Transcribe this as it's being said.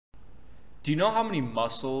Do you know how many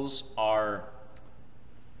muscles are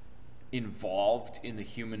involved in the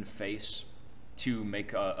human face to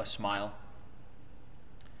make a smile?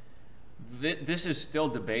 This is still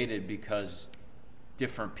debated because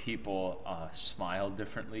different people smile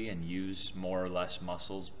differently and use more or less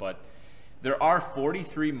muscles, but there are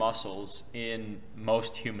 43 muscles in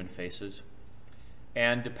most human faces,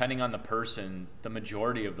 and depending on the person, the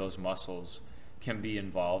majority of those muscles can be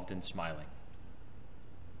involved in smiling.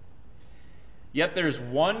 Yet there's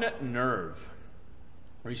one nerve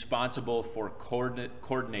responsible for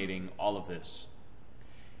coordinating all of this.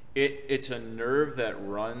 It's a nerve that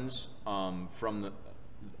runs from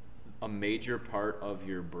a major part of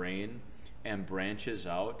your brain and branches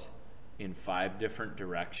out in 5 different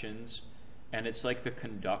directions. And it's like the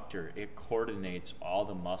conductor. It coordinates all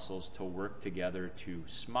the muscles to work together to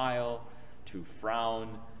smile, to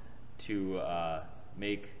frown, to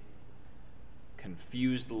make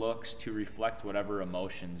confused looks, to reflect whatever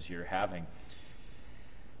emotions you're having.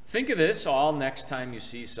 Think of this all next time you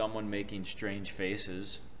see someone making strange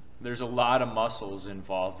faces. There's a lot of muscles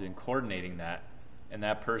involved in coordinating that, and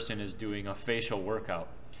that person is doing a facial workout.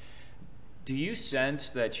 Do you sense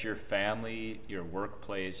that your family, your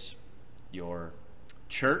workplace, your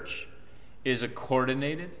church is a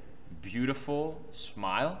coordinated, beautiful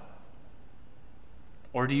smile?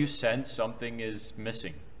 Or do you sense something is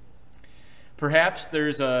missing? Perhaps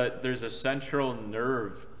there's a central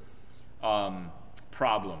nerve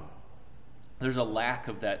problem. There's a lack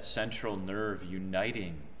of that central nerve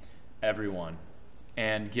uniting everyone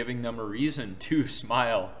and giving them a reason to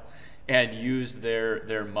smile and use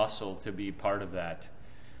their muscle to be part of that.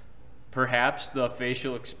 Perhaps the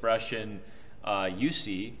facial expression you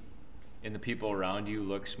see in the people around you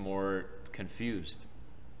looks more confused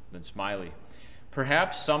than smiley.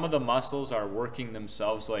 Perhaps some of the muscles are working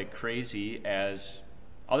themselves like crazy as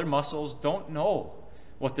other muscles don't know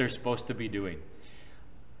what they're supposed to be doing.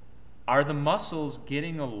 Are the muscles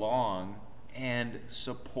getting along and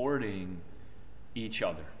supporting each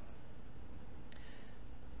other?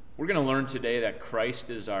 We're going to learn today that Christ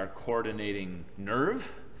is our coordinating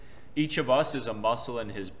nerve. Each of us is a muscle in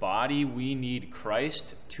his body. We need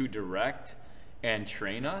Christ to direct and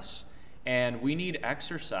train us, and we need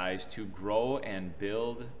exercise to grow and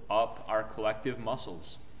build up our collective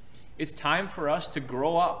muscles. It's time for us to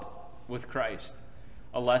grow up with Christ.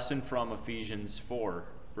 A lesson from Ephesians 4,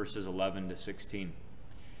 verses 11 to 16.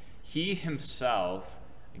 He himself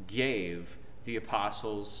gave the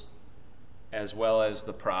apostles, as well as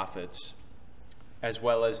the prophets, as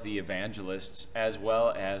well as the evangelists, as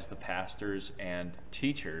well as the pastors and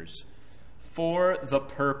teachers, for the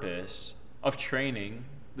purpose of training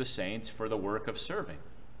the saints for the work of serving,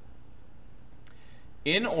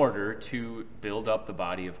 in order to build up the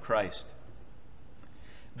body of Christ.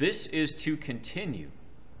 This is to continue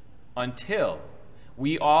until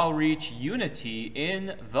we all reach unity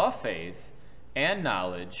in the faith and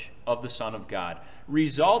knowledge of the Son of God,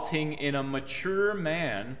 resulting in a mature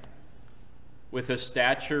man with a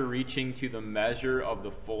stature reaching to the measure of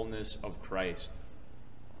the fullness of Christ.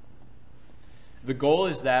 The goal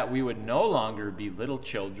is that we would no longer be little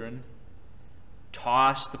children,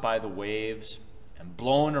 tossed by the waves and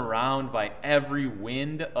blown around by every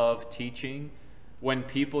wind of teaching, when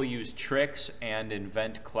people use tricks and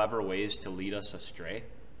invent clever ways to lead us astray.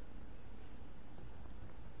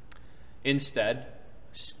 Instead,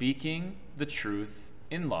 speaking the truth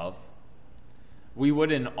in love, we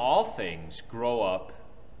would in all things grow up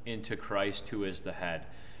into Christ, who is the head.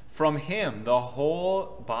 From him, the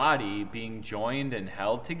whole body, being joined and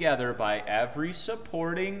held together by every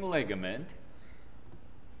supporting ligament,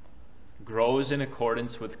 grows in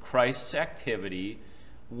accordance with Christ's activity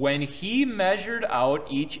when he measured out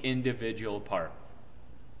each individual part.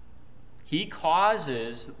 He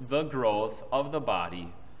causes the growth of the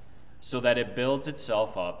body so that it builds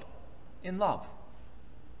itself up in love.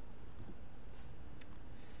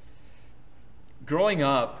 Growing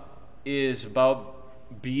up is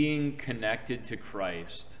about being connected to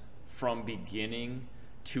Christ from beginning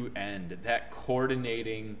to end, that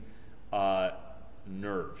coordinating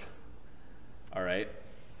nerve. All right?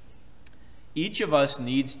 Each of us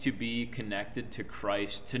needs to be connected to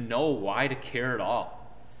Christ to know why to care at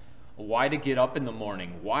all, why to get up in the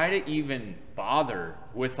morning, why to even bother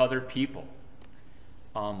with other people,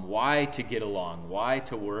 why to get along, why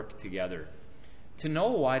to work together, to know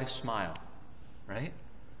why to smile, right?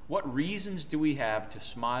 What reasons do we have to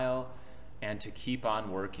smile and to keep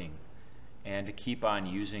on working and to keep on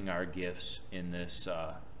using our gifts in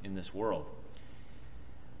this world?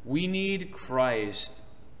 We need Christ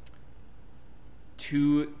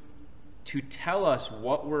to to tell us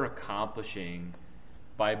what we're accomplishing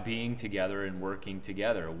by being together and working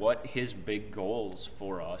together, what his big goals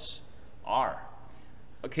for us are.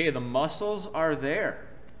 Okay, the muscles are there.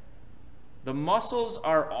 The muscles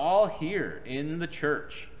are all here in the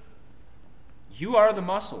church. You are the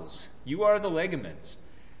muscles. You are the ligaments.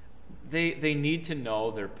 They need to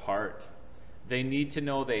know their part. They need to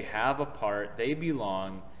know they have a part, they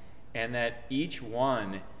belong, and that each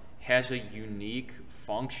one has a unique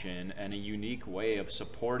function and a unique way of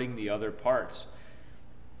supporting the other parts.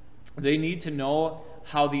 They need to know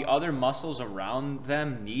how the other muscles around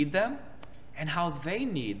them need them and how they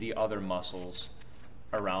need the other muscles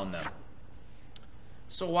around them.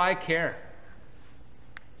 So why care?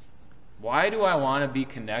 Why do I want to be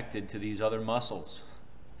connected to these other muscles?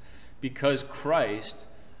 Because Christ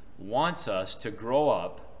wants us to grow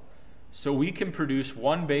up so we can produce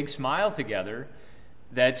one big smile together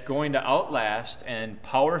that's going to outlast and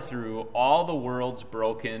power through all the world's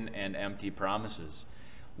broken and empty promises.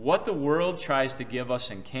 What the world tries to give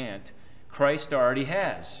us and can't, Christ already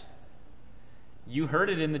has. You heard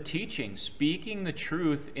it in the teaching. Speaking the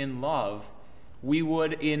truth in love, we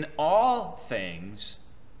would in all things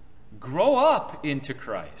grow up into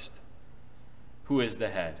Christ, who is the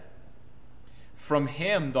head. From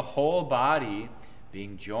him, the whole body,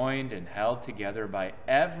 being joined and held together by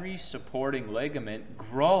every supporting ligament,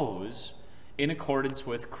 grows in accordance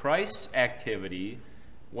with Christ's activity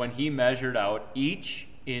when he measured out each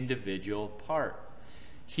individual part.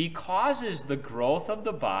 He causes the growth of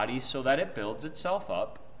the body so that it builds itself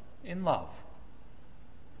up in love.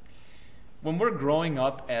 When we're growing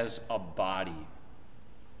up as a body,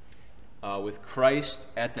 with Christ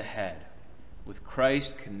at the head, with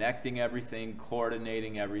Christ connecting everything,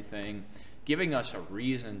 coordinating everything, giving us a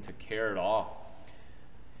reason to care at all.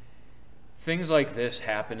 Things like this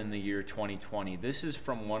happen in the year 2020. This is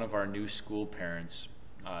from one of our new school parents.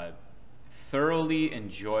 Thoroughly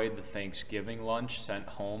enjoyed the Thanksgiving lunch sent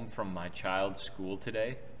home from my child's school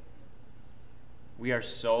today. We are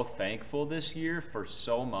so thankful this year for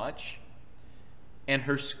so much. And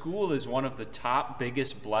her school is one of the top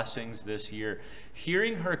biggest blessings this year.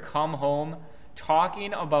 Hearing her come home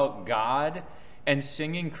talking about God and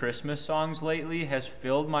singing Christmas songs lately has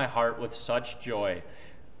filled my heart with such joy.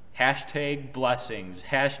 Hashtag blessings,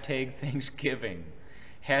 hashtag Thanksgiving,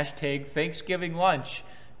 hashtag Thanksgiving lunch,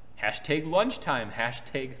 hashtag lunchtime,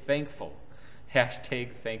 hashtag thankful,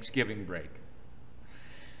 hashtag Thanksgiving break.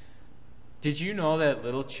 Did you know that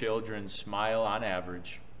little children smile on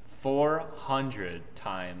average 400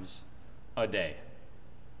 times a day?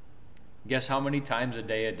 Guess how many times a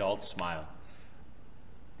day adults smile?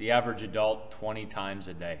 The average adult, 20 times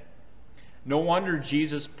a day. No wonder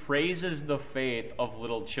Jesus praises the faith of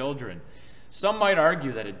little children. Some might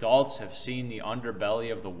argue that adults have seen the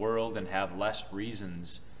underbelly of the world and have less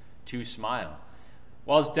reasons to smile.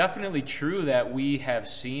 While it's definitely true that we have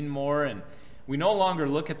seen more and we no longer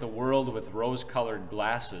look at the world with rose-colored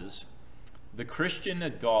glasses, the Christian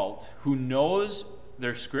adult who knows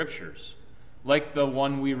their scriptures, like the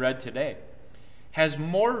one we read today, has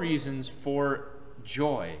more reasons for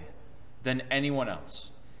joy than anyone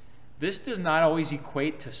else. This does not always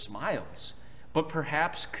equate to smiles, but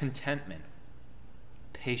perhaps contentment,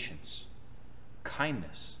 patience,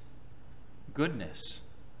 kindness, goodness,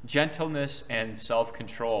 gentleness, and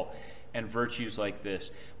self-control, and virtues like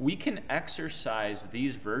this. We can exercise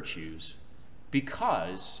these virtues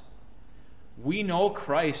because we know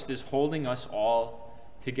Christ is holding us all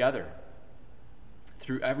together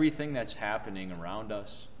through everything that's happening around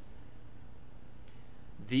us.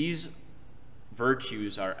 These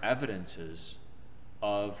virtues are evidences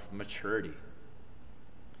of maturity.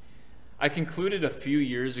 I concluded a few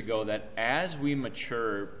years ago that as we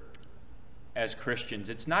mature as Christians,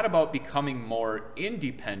 it's not about becoming more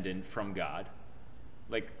independent from God,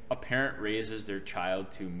 like a parent raises their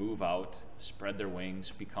child to move out, spread their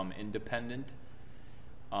wings, become independent.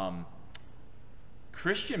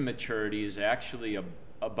 Christian maturity is actually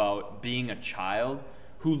about being a child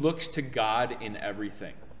who looks to God in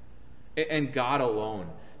everything, and God alone,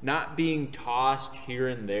 not being tossed here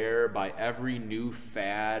and there by every new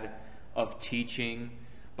fad of teaching,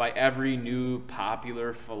 by every new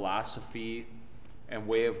popular philosophy and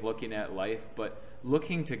way of looking at life, but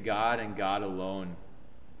looking to God and God alone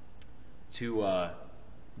to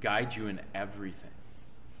guide you in everything.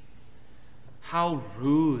 How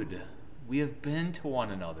rude we have been to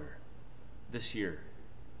one another this year.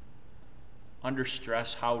 Under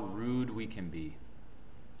stress, how rude we can be,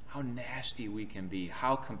 how nasty we can be,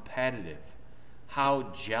 how competitive,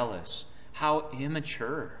 how jealous, how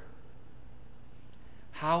immature.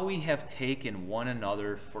 how we have taken one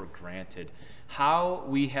another for granted, how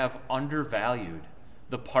we have undervalued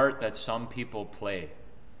the part that some people play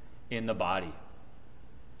in the body,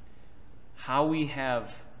 how we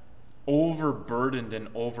have overburdened and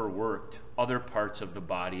overworked other parts of the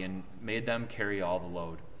body and made them carry all the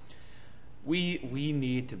load. We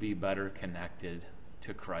need to be better connected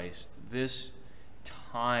to Christ. This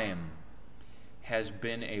time has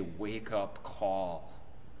been a wake-up call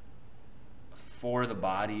for the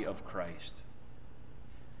body of Christ.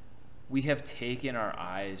 We have taken our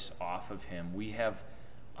eyes off of him. We have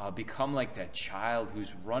become like that child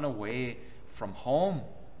who's run away from home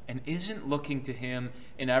and isn't looking to him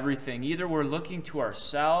in everything. Either we're looking to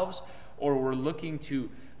ourselves or we're looking to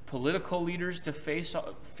political leaders to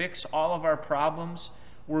fix all of our problems.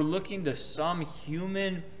 We're looking to some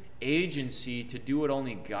human agency to do what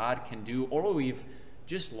only God can do, or we've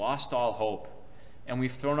just lost all hope and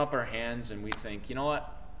we've thrown up our hands and we think, you know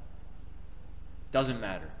what? Doesn't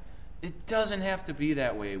matter. It doesn't have to be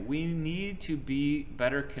that way. We need to be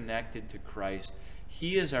better connected to Christ.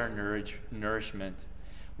 He is our nourishment.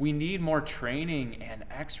 We need more training and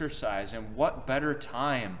exercise, and what better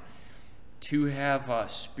time to have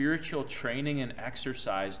spiritual training and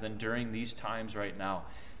exercise than during these times right now.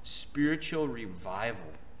 Spiritual revival.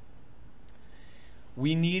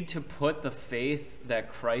 We need to put the faith that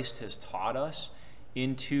Christ has taught us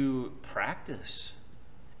into practice,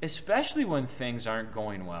 especially when things aren't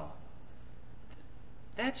going well.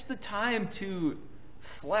 That's the time to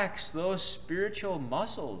flex those spiritual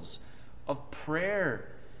muscles of prayer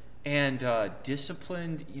and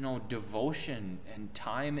disciplined, devotion and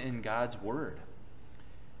time in God's Word.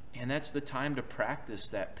 And that's the time to practice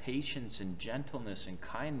that patience and gentleness and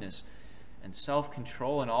kindness and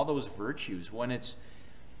self-control and all those virtues when it's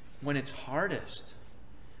hardest.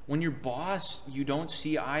 When your boss, you don't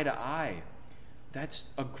see eye to eye, that's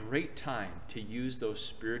a great time to use those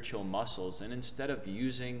spiritual muscles. And instead of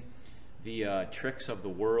using the tricks of the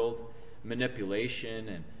world, manipulation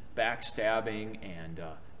and backstabbing and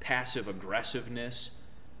passive aggressiveness,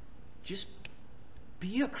 just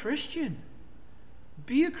be a Christian.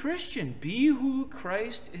 Be a Christian. Be who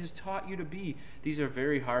Christ has taught you to be. These are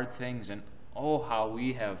very hard things, and oh, how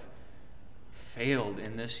we have failed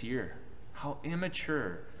in this year. How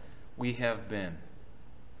immature we have been.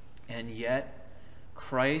 And yet,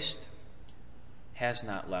 Christ has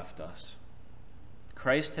not left us.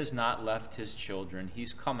 Christ has not left his children.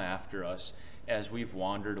 He's come after us as we've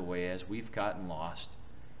wandered away, as we've gotten lost,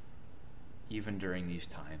 even during these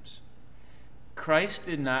times. Christ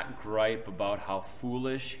did not gripe about how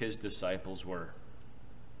foolish his disciples were.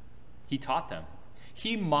 He taught them.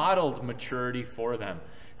 He modeled maturity for them.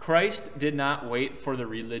 Christ did not wait for the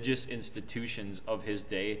religious institutions of his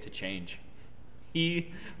day to change.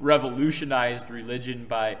 He revolutionized religion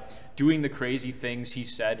by doing the crazy things he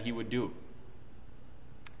said he would do,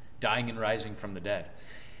 dying and rising from the dead.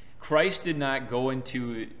 Christ did not go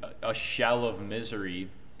into a shell of misery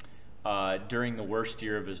during the worst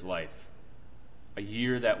year of his life, a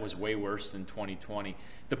year that was way worse than 2020.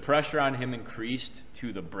 The pressure on him increased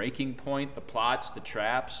to the breaking point, the plots, the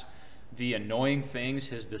traps, the annoying things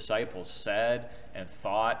his disciples said and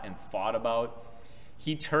thought and fought about.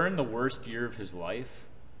 He turned the worst year of his life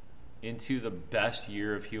into the best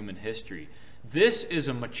year of human history. This is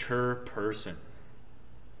a mature person.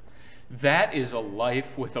 That is a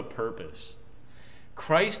life with a purpose.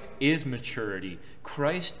 Christ is maturity.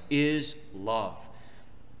 Christ is love.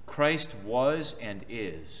 Christ was and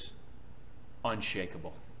is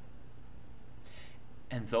unshakable.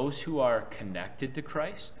 And those who are connected to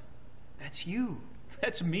Christ, that's you.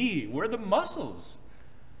 That's me. We're the muscles.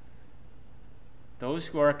 Those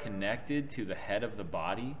who are connected to the head of the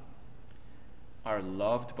body are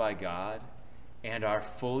loved by God and are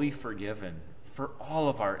fully forgiven for all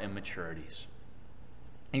of our immaturities.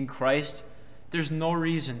 In Christ, there's no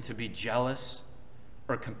reason to be jealous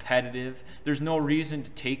or competitive. There's no reason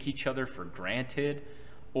to take each other for granted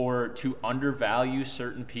or to undervalue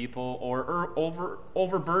certain people or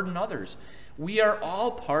overburden others. We are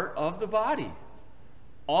all part of the body,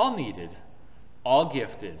 all needed, all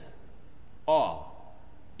gifted, all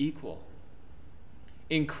equal.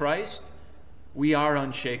 In Christ, we are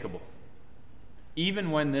unshakable.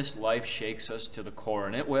 Even when this life shakes us to the core,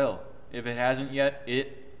 and it will. If it hasn't yet,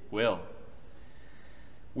 it will.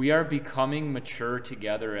 We are becoming mature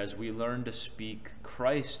together as we learn to speak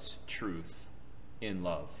Christ's truth in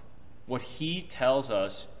love. What he tells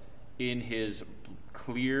us in his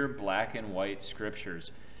clear black and white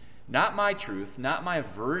scriptures. Not my truth, not my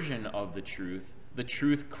version of the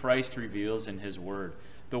truth Christ reveals in his word.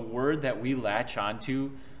 The word that we latch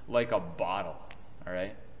onto like a bottle all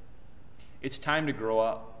right? It's time to grow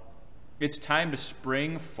up. It's time to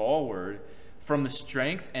spring forward from the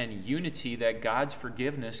strength and unity that God's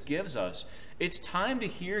forgiveness gives us. It's time to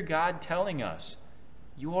hear God telling us,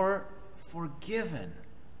 you're forgiven.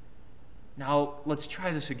 Now, let's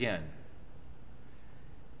try this again.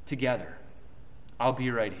 Together. I'll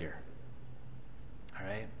be right here. All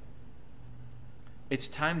right? It's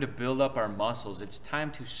time to build up our muscles. It's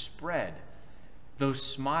time to spread those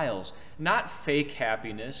smiles. Not fake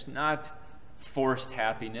happiness, not forced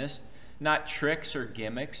happiness, not tricks or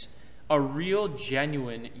gimmicks. A real,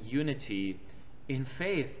 genuine unity in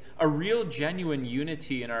faith. A real, genuine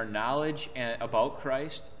unity in our knowledge about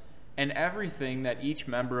Christ and everything that each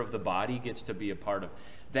member of the body gets to be a part of.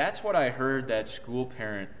 That's what I heard that school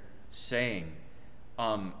parent saying.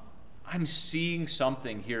 I'm seeing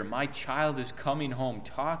something here. My child is coming home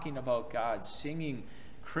talking about God, singing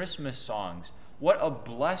Christmas songs. What a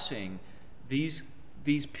blessing these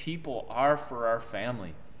people are for our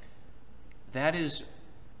family. That is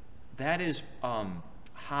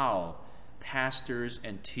how pastors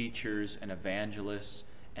and teachers and evangelists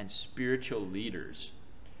and spiritual leaders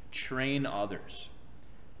train others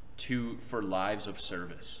for lives of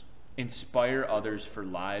service, inspire others for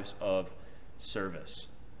lives of service.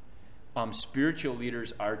 Spiritual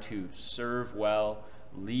leaders are to serve well,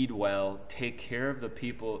 lead well, take care of the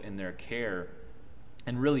people in their care,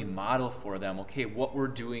 and really model for them, okay, what we're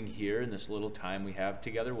doing here in this little time we have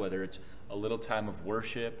together, whether it's a little time of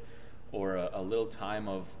worship or a little time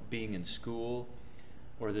of being in school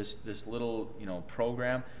or this little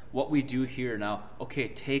program, what we do here now, okay,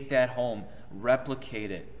 take that home,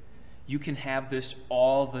 replicate it. You can have this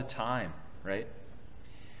all the time, right?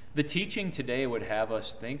 The teaching today would have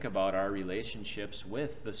us think about our relationships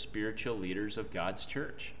with the spiritual leaders of God's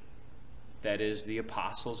church. That is, the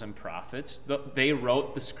apostles and prophets. They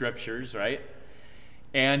wrote the scriptures, right?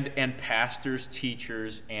 And pastors,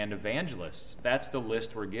 teachers, and evangelists. That's the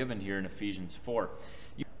list we're given here in Ephesians 4.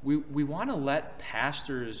 We want to let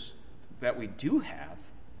pastors that we do have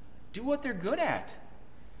do what they're good at.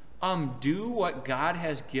 Do what God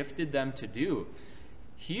has gifted them to do.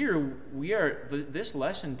 Here, this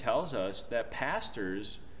lesson tells us that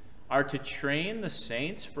pastors are to train the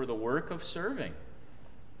saints for the work of serving.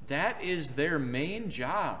 That is their main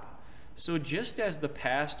job. So just as the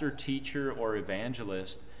pastor, teacher, or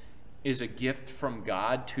evangelist is a gift from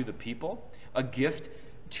God to the people, a gift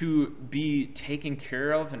to be taken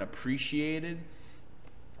care of and appreciated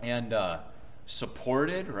and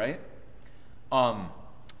supported, right?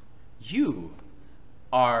 You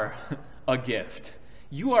are a gift.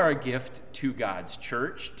 You are a gift to God's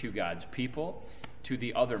church, to God's people, to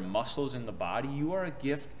the other muscles in the body. You are a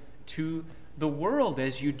gift to the world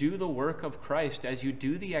as you do the work of Christ, as you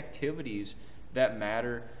do the activities that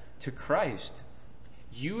matter to Christ.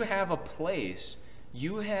 You have a place.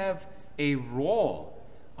 You have a role.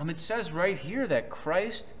 It says right here that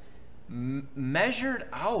Christ measured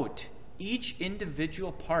out each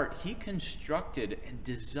individual part. He constructed and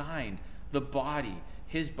designed the body,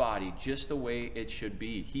 his body, just the way it should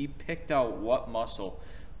be. He picked out what muscle,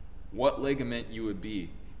 what ligament you would be,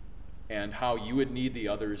 and how you would need the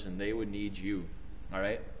others and they would need you. All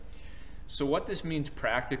right? So what this means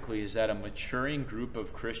practically is that a maturing group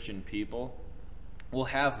of Christian people will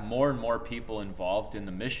have more and more people involved in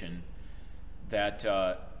the mission, that,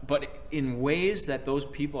 but in ways that those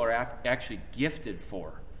people are actually gifted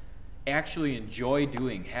for, actually enjoy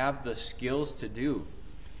doing, have the skills to do.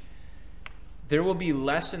 There will be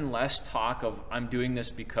less and less talk of, I'm doing this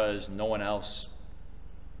because no one else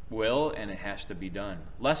will and it has to be done.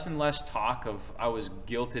 Less and less talk of, I was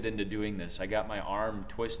guilted into doing this. I got my arm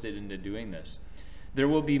twisted into doing this. There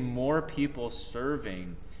will be more people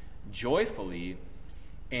serving joyfully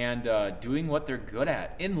and doing what they're good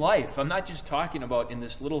at in life. I'm not just talking about in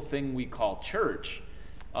this little thing we call church.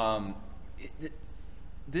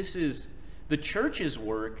 This is the church's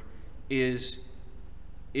work is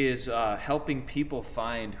helping people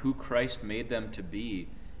find who Christ made them to be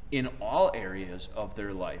in all areas of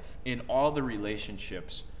their life, in all the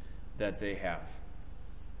relationships that they have.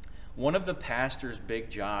 One of the pastor's big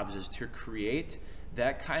jobs is to create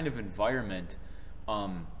that kind of environment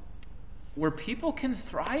where people can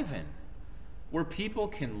thrive in, where people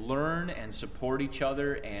can learn and support each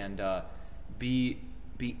other and be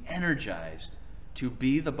energized to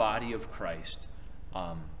be the body of Christ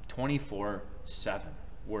 24/7,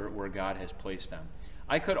 where God has placed them.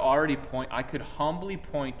 I could humbly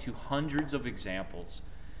point to hundreds of examples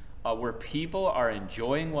where people are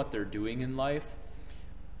enjoying what they're doing in life,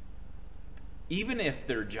 even if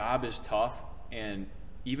their job is tough and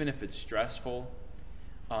even if it's stressful.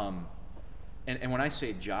 and when I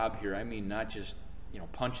say job here, I mean not just,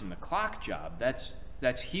 punching the clock job.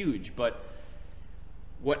 That's huge, but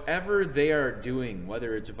whatever they are doing,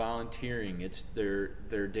 whether it's volunteering, it's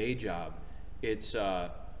their day job, it's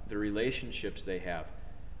the relationships they have.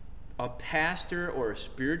 A pastor or a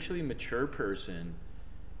spiritually mature person,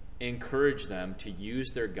 encourage them to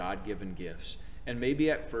use their God-given gifts. And maybe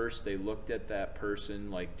at first they looked at that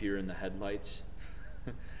person like deer in the headlights.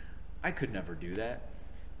 I could never do that.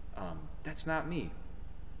 That's not me.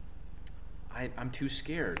 I'm too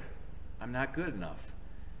scared. I'm not good enough.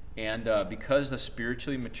 And because the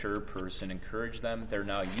spiritually mature person encouraged them, they're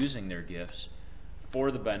now using their gifts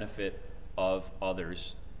for the benefit of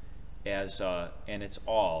others. And it's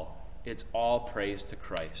all praise to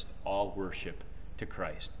Christ, all worship to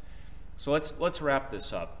Christ. So let's wrap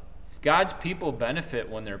this up. God's people benefit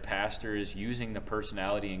when their pastor is using the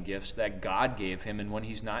personality and gifts that God gave him, and when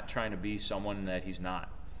he's not trying to be someone that he's not.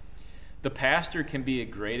 The pastor can be a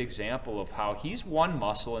great example of how he's one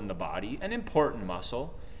muscle in the body, an important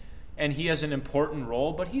muscle, and he has an important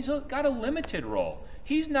role, but he's got a limited role.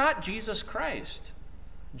 He's not Jesus Christ.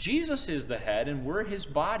 Jesus is the head, and we're his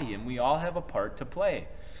body, and we all have a part to play.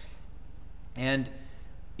 And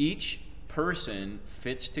each person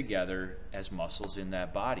fits together as muscles in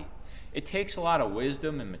that body. It takes a lot of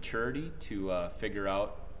wisdom and maturity to figure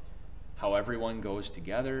out how everyone goes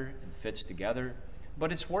together and fits together,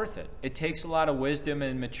 but it's worth it. It takes a lot of wisdom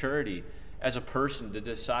and maturity as a person to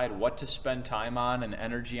decide what to spend time on and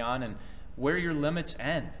energy on, and where your limits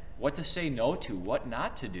end, what to say no to, what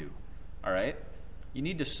not to do. All right? You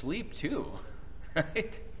need to sleep too,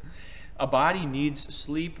 right? A body needs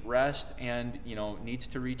sleep, rest, and needs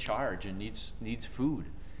to recharge, and needs food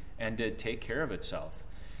and to take care of itself.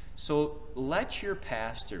 So let your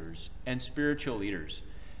pastors and spiritual leaders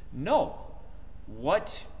know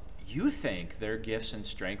what you think their gifts and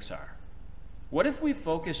strengths are. What if we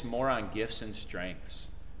focus more on gifts and strengths,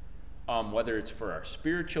 whether it's for our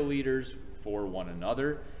spiritual leaders, for one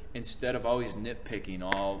another, instead of always nitpicking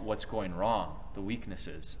all what's going wrong, the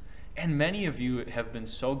weaknesses. And many of you have been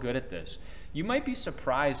so good at this. You might be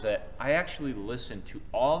surprised that I actually listen to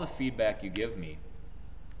all the feedback you give me,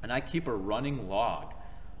 and I keep a running log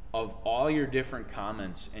of all your different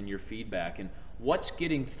comments and your feedback, and what's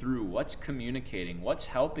getting through, what's communicating, what's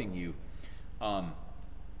helping you,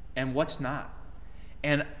 and what's not.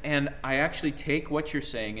 And I actually take what you're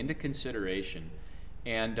saying into consideration,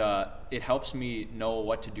 and it helps me know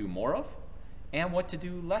what to do more of and what to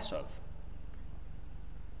do less of.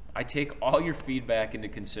 I take all your feedback into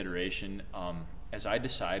consideration as I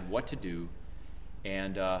decide what to do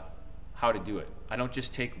and how to do it. I don't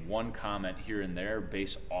just take one comment here and there,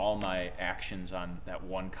 base all my actions on that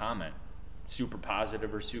one comment, super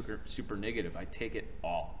positive or super negative. I take it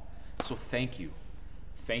all. So thank you.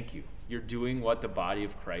 Thank you. You're doing what the body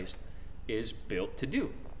of Christ is built to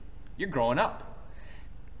do. You're growing up.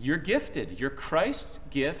 You're gifted. You're Christ's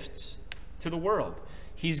gifts to the world.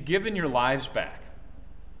 He's given your lives back.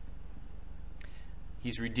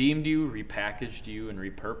 He's redeemed you, repackaged you, and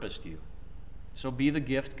repurposed you. So be the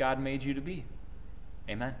gift God made you to be.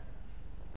 Amen.